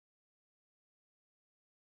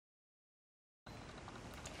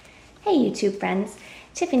Hey YouTube friends,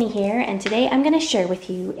 Tiffany here, and today I'm going to share with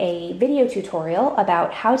you a video tutorial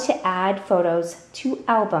about how to add photos to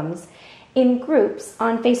albums in groups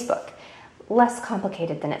on Facebook. Less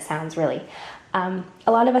complicated than it sounds, really. A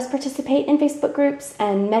lot of us participate in Facebook groups,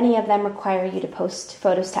 and many of them require you to post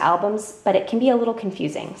photos to albums, but it can be a little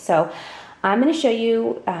confusing. So I'm going to show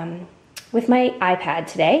you with my iPad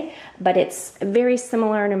today, but it's very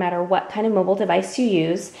similar no matter what kind of mobile device you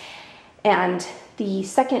use. And the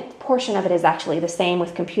second portion of it is actually the same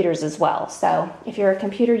with computers as well. So if you're a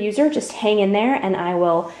computer user, just hang in there and I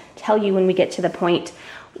will tell you when we get to the point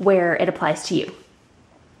where it applies to you.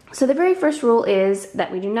 So the very first rule is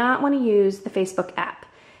that we do not want to use the Facebook app.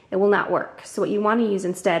 It will not work. So what you want to use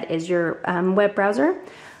instead is your web browser.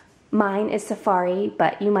 Mine is Safari,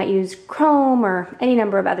 but you might use Chrome or any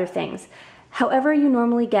number of other things. However you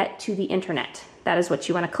normally get to the internet, that is what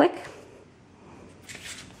you want to click.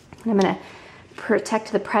 And I'm going to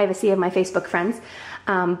protect the privacy of my Facebook friends,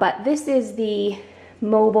 but this is the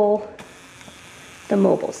mobile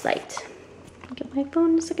site. I'll get my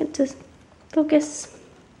phone a second to focus.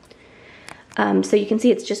 So you can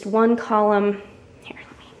see it's just one column. Here,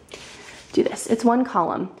 let me do this. It's one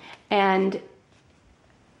column, and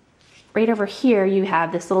right over here you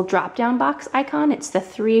have this little drop-down box icon. It's the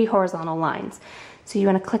 3 horizontal lines. So you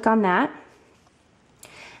want to click on that,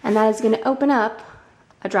 and that is going to open up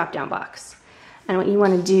a drop-down box. And what you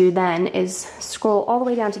want to do then is scroll all the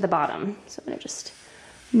way down to the bottom. So I'm going to just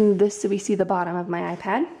move this so we see the bottom of my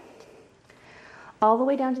iPad. All the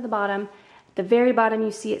way down to the bottom. At the very bottom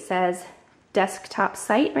you see it says desktop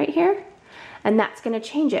site right here. And that's going to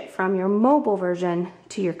change it from your mobile version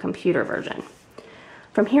to your computer version.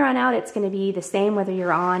 From here on out it's going to be the same whether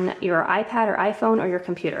you're on your iPad or iPhone or your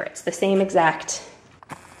computer. It's the same exact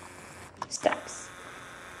steps.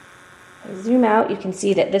 Zoom out, you can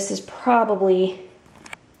see that this is probably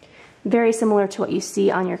very similar to what you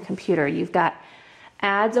see on your computer. You've got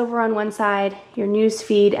ads over on one side, your news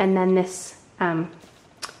feed, and then this kind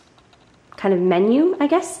of menu, I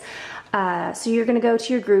guess. So you're going to go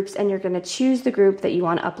to your groups and you're going to choose the group that you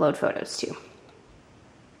want to upload photos to.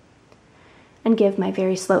 And give my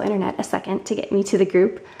very slow internet a second to get me to the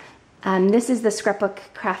group. This is the Scrapbook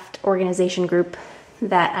Craft Organization group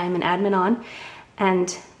that I'm an admin on.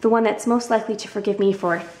 And the one that's most likely to forgive me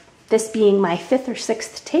for this being my 5th or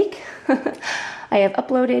 6th take. I have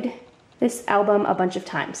uploaded this album a bunch of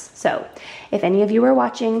times. So if any of you are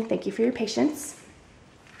watching, thank you for your patience.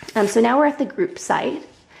 So now we're at the group site,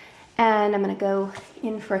 and I'm going to go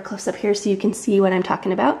in for a close-up here so you can see what I'm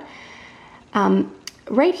talking about.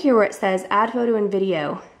 Right here where it says add photo and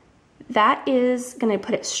video, that is going to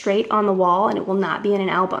put it straight on the wall and it will not be in an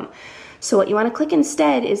album. So what you want to click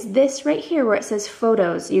instead is this right here where it says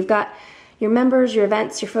photos. You've got your members, your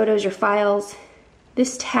events, your photos, your files.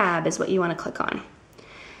 This tab is what you want to click on.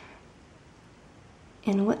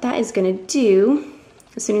 And what that is going to do,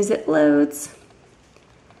 as soon as it loads,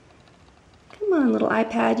 come on little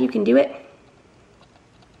iPad, you can do it.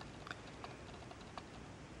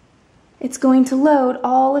 It's going to load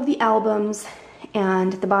all of the albums,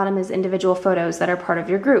 and at the bottom is individual photos that are part of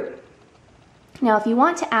your group. Now, if you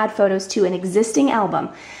want to add photos to an existing album,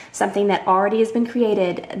 something that already has been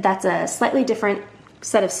created, that's a slightly different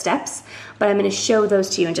set of steps, but I'm going to show those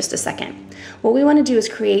to you in just a second. What we want to do is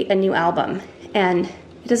create a new album, and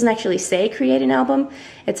it doesn't actually say create an album,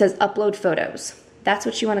 it says upload photos. That's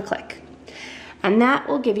what you want to click. And that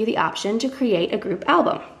will give you the option to create a group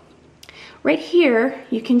album. Right here,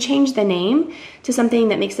 you can change the name to something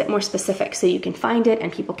that makes it more specific so you can find it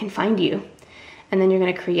and people can find you. And then you're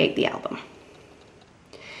going to create the album.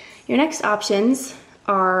 Your next options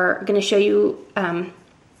are going to show you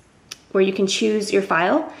where you can choose your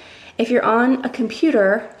file. If you're on a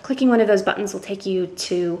computer, clicking one of those buttons will take you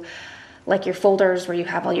to like your folders where you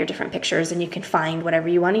have all your different pictures and you can find whatever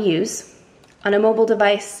you want to use. On a mobile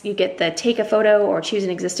device, you get the take a photo or choose an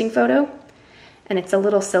existing photo. And it's a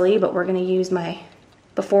little silly, but we're going to use my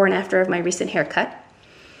before and after of my recent haircut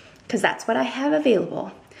because that's what I have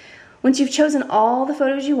available. Once you've chosen all the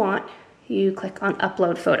photos you want, you click on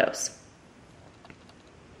upload photos.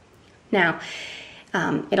 Now,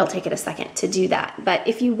 it'll take it a second to do that, but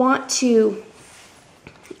if you want to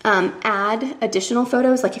add additional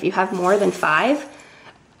photos, like if you have more than 5,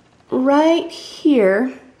 right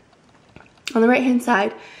here on the right hand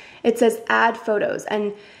side, it says add photos.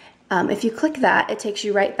 And if you click that, it takes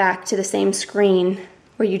you right back to the same screen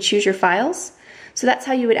where you choose your files. So that's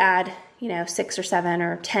how you would add, 6 or 7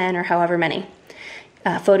 or 10 or however many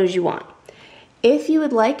photos you want. If you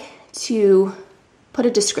would like to put a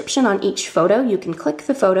description on each photo, you can click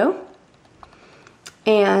the photo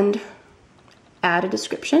and add a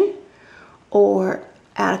description. or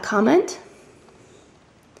add a comment.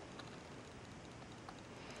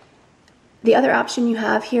 The other option you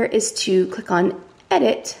have here is to click on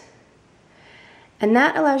edit, and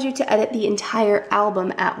that allows you to edit the entire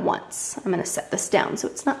album at once. I'm going to set this down so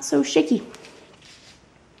it's not so shaky.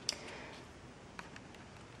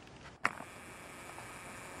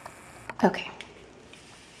 Okay.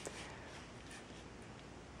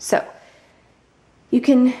 So you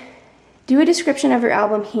can do a description of your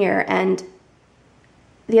album here, and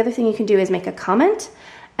the other thing you can do is make a comment.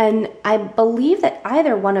 And I believe that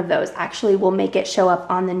either one of those actually will make it show up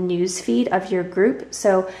on the news feed of your group.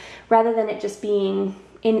 So rather than it just being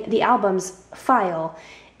in the album's file,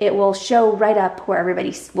 it will show right up where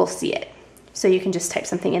everybody will see it. So you can just type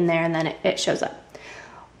something in there and then it shows up.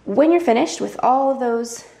 When you're finished with all of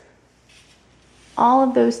those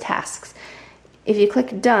tasks, if you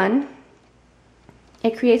click done,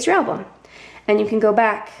 it creates your album. And you can go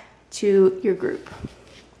back to your group.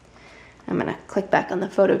 I'm gonna click back on the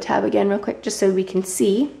photo tab again real quick just so we can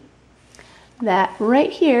see that right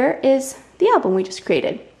here is the album we just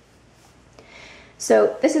created.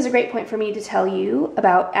 So this is a great point for me to tell you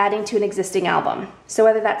about adding to an existing album. So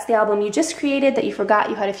whether that's the album you just created that you forgot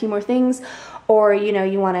you had a few more things, or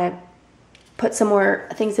you wanna put some more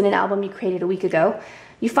things in an album you created a week ago,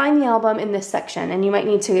 you find the album in this section, and you might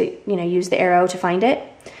need to use the arrow to find it,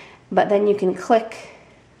 but then you can click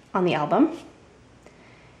on the album.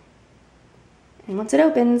 And once it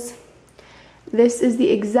opens, this is the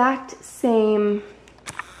exact same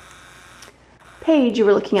page you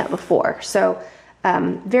were looking at before. So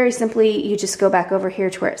very simply, you just go back over here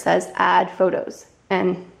to where it says add photos,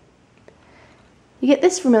 and you get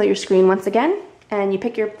this familiar screen once again, and you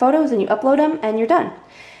pick your photos and you upload them and you're done.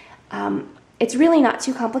 It's really not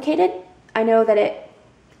too complicated. I know that it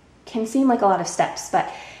can seem like a lot of steps,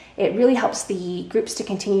 but it really helps the groups to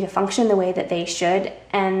continue to function the way that they should.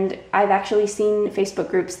 And I've actually seen Facebook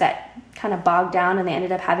groups that kind of bogged down and they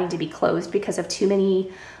ended up having to be closed because of too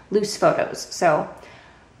many loose photos. So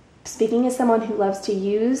speaking as someone who loves to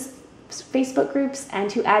use Facebook groups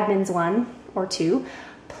and who admins one or two,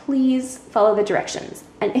 please follow the directions.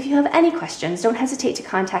 And if you have any questions, don't hesitate to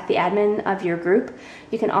contact the admin of your group.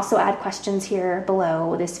 You can also add questions here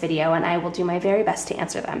below this video, and I will do my very best to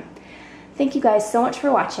answer them. Thank you guys so much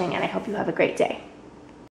for watching, and I hope you have a great day.